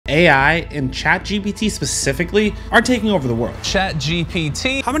AI and ChatGPT specifically are taking over the world.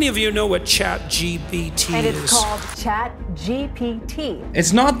 ChatGPT. How many of you know what ChatGPT And is? it's called ChatGPT.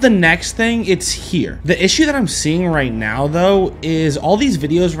 It's not the next thing, it's here. The issue that I'm seeing right now though is all these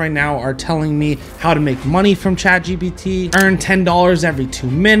videos right now are telling me how to make money from ChatGPT, earn $10 every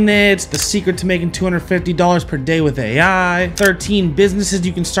 2 minutes, the secret to making $250 per day with AI, 13 businesses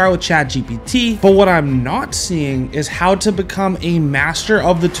you can start with ChatGPT. But what I'm not seeing is how to become a master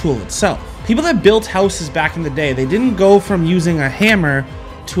of the tool itself. People that built houses back in the day, they didn't go from using a hammer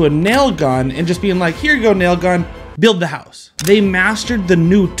to a nail gun and just being like, here you go, nail gun, build the house. They mastered the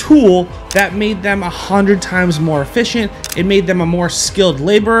new tool that made them 100 times more efficient. It made them a more skilled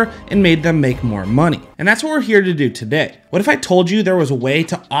laborer and made them make more money. And that's what we're here to do today. What if I told you there was a way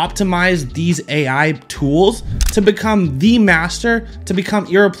to optimize these AI tools to become the master, to become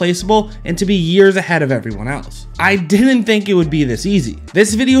irreplaceable, and to be years ahead of everyone else? I didn't think it would be this easy.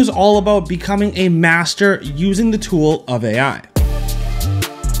 This video is all about becoming a master using the tool of AI.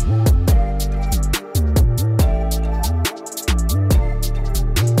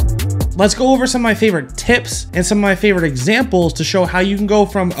 Let's go over some of my favorite tips and some of my favorite examples to show how you can go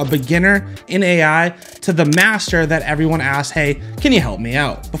from a beginner in AI to the master that everyone asks, hey, can you help me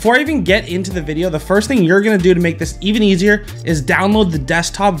out? Before I even get into the video, the first thing you're gonna do to make this even easier is download the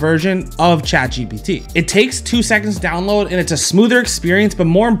desktop version of ChatGPT. It takes 2 seconds to download and it's a smoother experience, but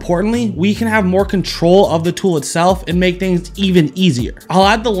more importantly, we can have more control of the tool itself and make things even easier. I'll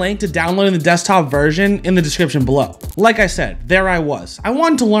add the link to downloading the desktop version in the description below. Like I said, there I was. I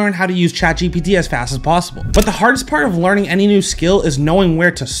wanted to learn how to use ChatGPT as fast as possible. But the hardest part of learning any new skill is knowing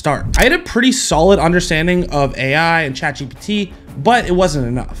where to start. I had a pretty solid understanding of AI and ChatGPT, but it wasn't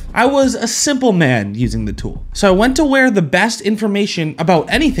enough. I was a simple man using the tool. So I went to where the best information about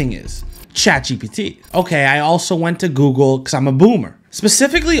anything is, ChatGPT. Okay, I also went to Google because I'm a boomer.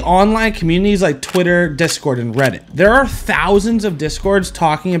 Specifically online communities like Twitter, Discord, and Reddit. There are thousands of Discords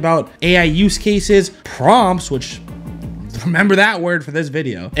talking about AI use cases, prompts, which remember that word for this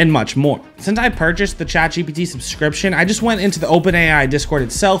video, and much more. Since I purchased the ChatGPT subscription, I just went into the OpenAI Discord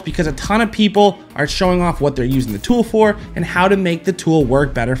itself because a ton of people are showing off what they're using the tool for and how to make the tool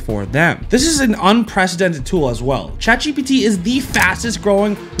work better for them. This is an unprecedented tool as well. ChatGPT is the fastest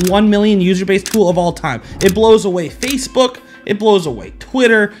growing 1 million user base tool of all time. It blows away Facebook, it blows away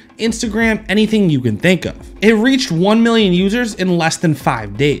Twitter, Instagram, anything you can think of. It reached 1 million users in less than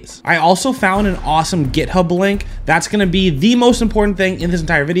 5 days. I also found an awesome GitHub link. That's gonna be the most important thing in this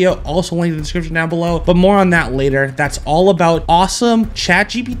entire video. Also link in the description down below, but more on that later. That's all about awesome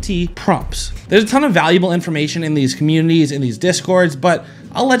ChatGPT prompts. There's a ton of valuable information in these communities, in these Discords, but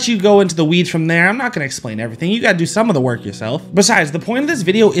I'll let you go into the weeds from there. I'm not gonna explain everything. You gotta do some of the work yourself. Besides, the point of this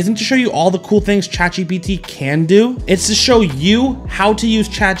video isn't to show you all the cool things ChatGPT can do. It's to show you how to use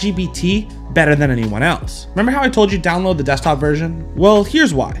ChatGPT better than anyone else. Remember how I told you download the desktop version? Well,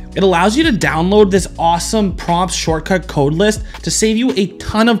 here's why. It allows you to download this awesome prompts shortcut code list to save you a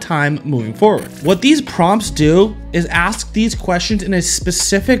ton of time moving forward. What these prompts do is ask these questions in a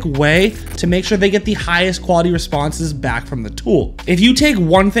specific way to make sure they get the highest quality responses back from the tool. If you take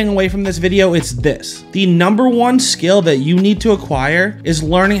one thing away from this video, it's this. The #1 skill that you need to acquire is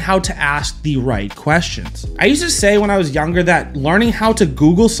learning how to ask the right questions. I used to say when I was younger that learning how to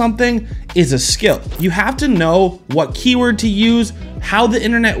Google something is a skill. You have to know what keyword to use, how the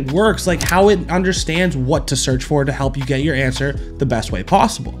internet works, like how it understands what to search for to help you get your answer the best way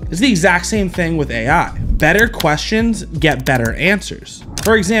possible. It's the exact same thing with AI. Better questions get better answers.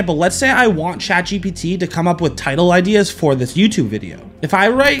 For example, let's say I want ChatGPT to come up with title ideas for this YouTube video. If I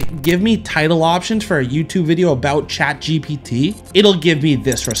write, give me title options for a YouTube video about ChatGPT, it'll give me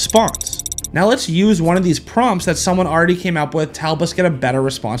this response. Now let's use one of these prompts that someone already came up with to help us get a better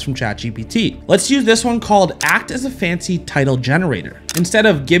response from ChatGPT. Let's use this one called act as a fancy title generator. Instead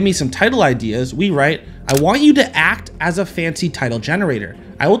of give me some title ideas, we write, I want you to act as a fancy title generator.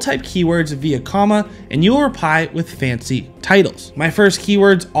 I will type keywords via comma and you will reply with fancy titles. My first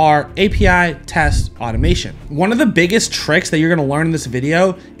keywords are API, test, automation. One of the biggest tricks that you're gonna learn in this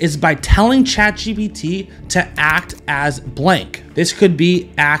video is by telling ChatGPT to act as blank. This could be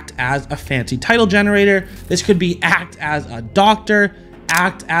act as a fancy title generator. This could be act as a doctor,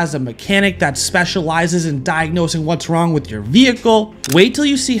 act as a mechanic that specializes in diagnosing what's wrong with your vehicle. Wait till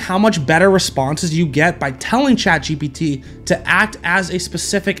you see how much better responses you get by telling ChatGPT to act as a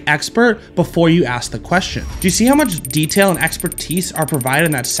specific expert before you ask the question. Do you see how much detail and expertise are provided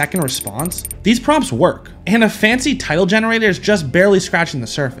in that second response? These prompts work. And a fancy title generator is just barely scratching the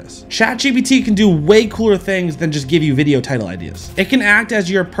surface. ChatGPT can do way cooler things than just give you video title ideas. It can act as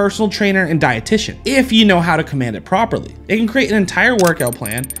your personal trainer and dietitian, if you know how to command it properly. It can create an entire workout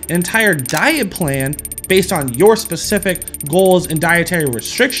plan, an entire diet plan based on your specific goals and dietary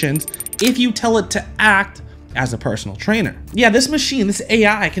restrictions if you tell it to act as a personal trainer. Yeah, this machine, this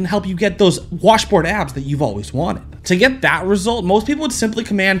AI can help you get those washboard abs that you've always wanted. To get that result, most people would simply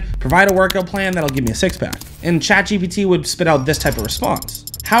command, provide a workout plan that'll give me a six-pack, and ChatGPT would spit out this type of response.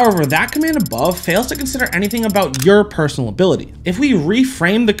 However, that command above fails to consider anything about your personal ability. If we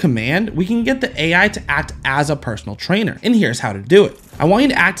reframe the command, we can get the AI to act as a personal trainer, and here's how to do it. I want you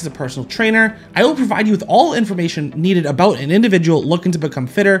to act as a personal trainer. I will provide you with all information needed about an individual looking to become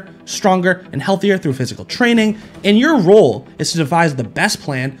fitter, stronger, and healthier through physical training, and your role is to devise the best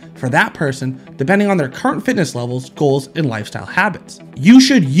plan for that person depending on their current fitness levels, goals, and lifestyle habits. You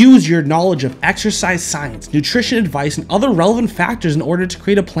should use your knowledge of exercise science, nutrition advice, and other relevant factors in order to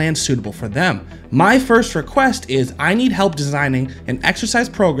create a plan suitable for them. My first request is I need help designing an exercise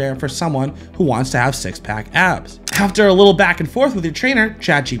program for someone who wants to have six-pack abs. After a little back and forth with your trainer,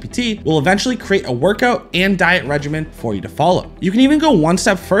 ChatGPT will eventually create a workout and diet regimen for you to follow. You can even go one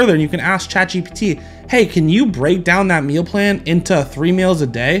step further and you can ask ChatGPT, hey, can you break down that meal plan into 3 meals a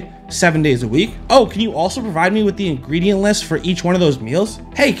day, 7 days a week? Oh, can you also provide me with the ingredient list for each one of those meals?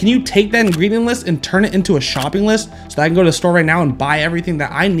 Hey, can you take that ingredient list and turn it into a shopping list so that I can go to the store right now and buy everything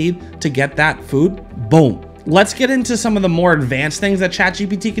that I need to get that food? Boom. Let's get into some of the more advanced things that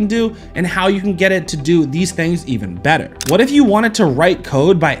ChatGPT can do and how you can get it to do these things even better. What if you wanted to write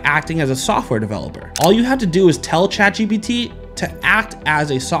code by acting as a software developer? All you have to do is tell ChatGPT to act as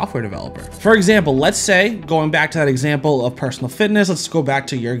a software developer. For example, let's say, going back to that example of personal fitness, let's go back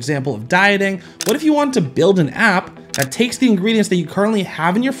to your example of dieting. What if you want to build an app that takes the ingredients that you currently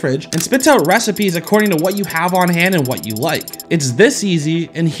have in your fridge and spits out recipes according to what you have on hand and what you like? It's this easy,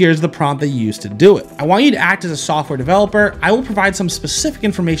 and here's the prompt that you use to do it. I want you to act as a software developer. I will provide some specific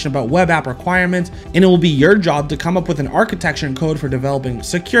information about web app requirements, and it will be your job to come up with an architecture and code for developing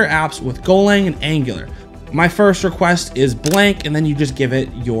secure apps with Golang and Angular. My first request is blank, and then you just give it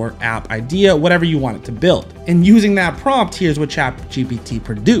your app idea, whatever you want it to build. And using that prompt, here's what ChatGPT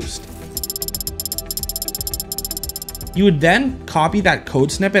produced. You would then copy that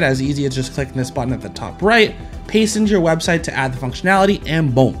code snippet as easy as just clicking this button at the top right, paste into your website to add the functionality,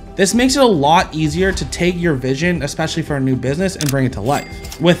 and boom. This makes it a lot easier to take your vision, especially for a new business, and bring it to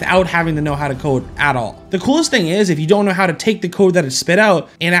life without having to know how to code at all. The coolest thing is, if you don't know how to take the code that it spit out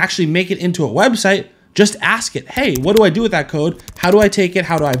and actually make it into a website, just ask it, hey, what do I do with that code? How do I take it?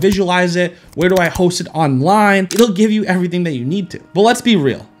 How do I visualize it? Where do I host it online? It'll give you everything that you need to. But let's be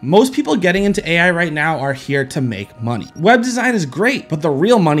real. Most people getting into AI right now are here to make money. Web design is great, but the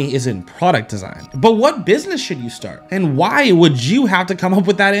real money is in product design. But what business should you start? And why would you have to come up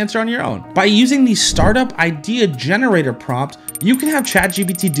with that answer on your own? By using the startup idea generator prompt, you can have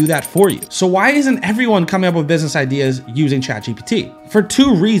ChatGPT do that for you. So why isn't everyone coming up with business ideas using ChatGPT? For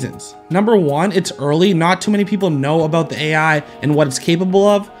two reasons. Number one, it's early. Not too many people know about the AI and what it's capable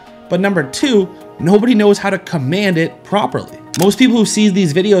of. But number two, nobody knows how to command it properly. Most people who see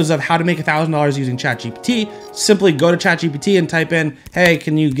these videos of how to make $1,000 using ChatGPT simply go to ChatGPT and type in, hey,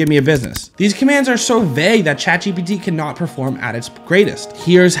 can you give me a business? These commands are so vague that ChatGPT cannot perform at its greatest.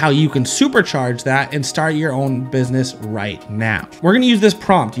 Here's how you can supercharge that and start your own business right now. We're gonna use this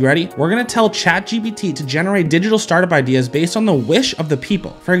prompt, you ready? We're gonna tell ChatGPT to generate digital startup ideas based on the wish of the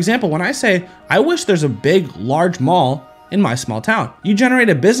people. For example, when I say, I wish there's a big, large mall in my small town, you generate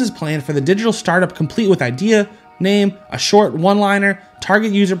a business plan for the digital startup complete with idea, name, a short one-liner,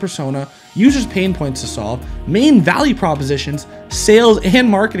 target user persona, users' pain points to solve, main value propositions, sales and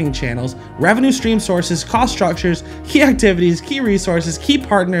marketing channels, revenue stream sources, cost structures, key activities, key resources, key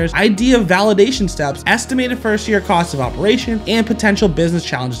partners, idea validation steps, estimated first-year cost of operation, and potential business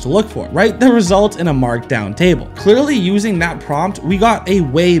challenges to look for. Write the results in a markdown table. Clearly, using that prompt, we got a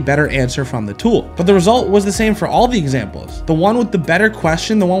way better answer from the tool, but the result was the same for all the examples. The one with the better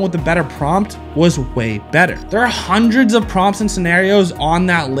question, the one with the better prompt, was way better. There are hundreds of prompts and scenarios on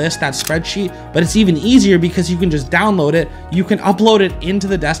that list, that spreadsheet, but it's even easier because you can just download it, you can upload it into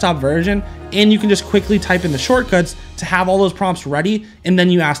the desktop version, and you can just quickly type in the shortcuts to have all those prompts ready, and then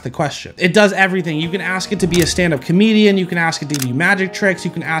you ask the question. It does everything. You can ask it to be a stand-up comedian, you can ask it to give you magic tricks,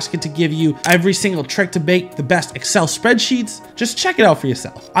 you can ask it to give you every single trick to make the best Excel spreadsheets. Just check it out for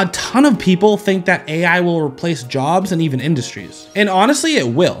yourself. A ton of people think that AI will replace jobs and even industries. And honestly, it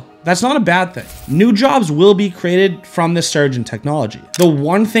will. That's not a bad thing. New jobs will be created from this surge in technology. The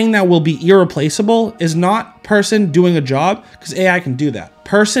one thing that will be irreplaceable is not person doing a job, because AI can do that.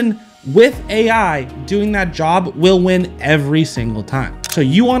 Person with AI, doing that job will win every single time. So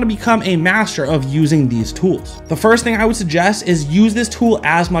you want to become a master of using these tools. The first thing I would suggest is use this tool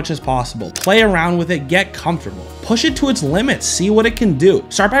as much as possible. Play around with it, get comfortable. Push it to its limits, see what it can do.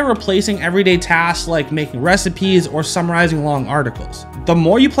 Start by replacing everyday tasks like making recipes or summarizing long articles. The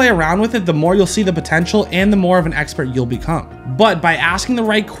more you play around with it, the more you'll see the potential and the more of an expert you'll become. But by asking the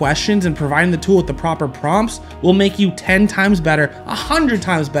right questions and providing the tool with the proper prompts will make you 10 times better, 100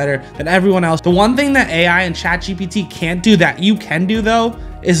 times better than everyone else. The one thing that AI and ChatGPT can't do that you can do though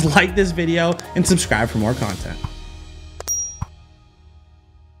is like this video and subscribe for more content.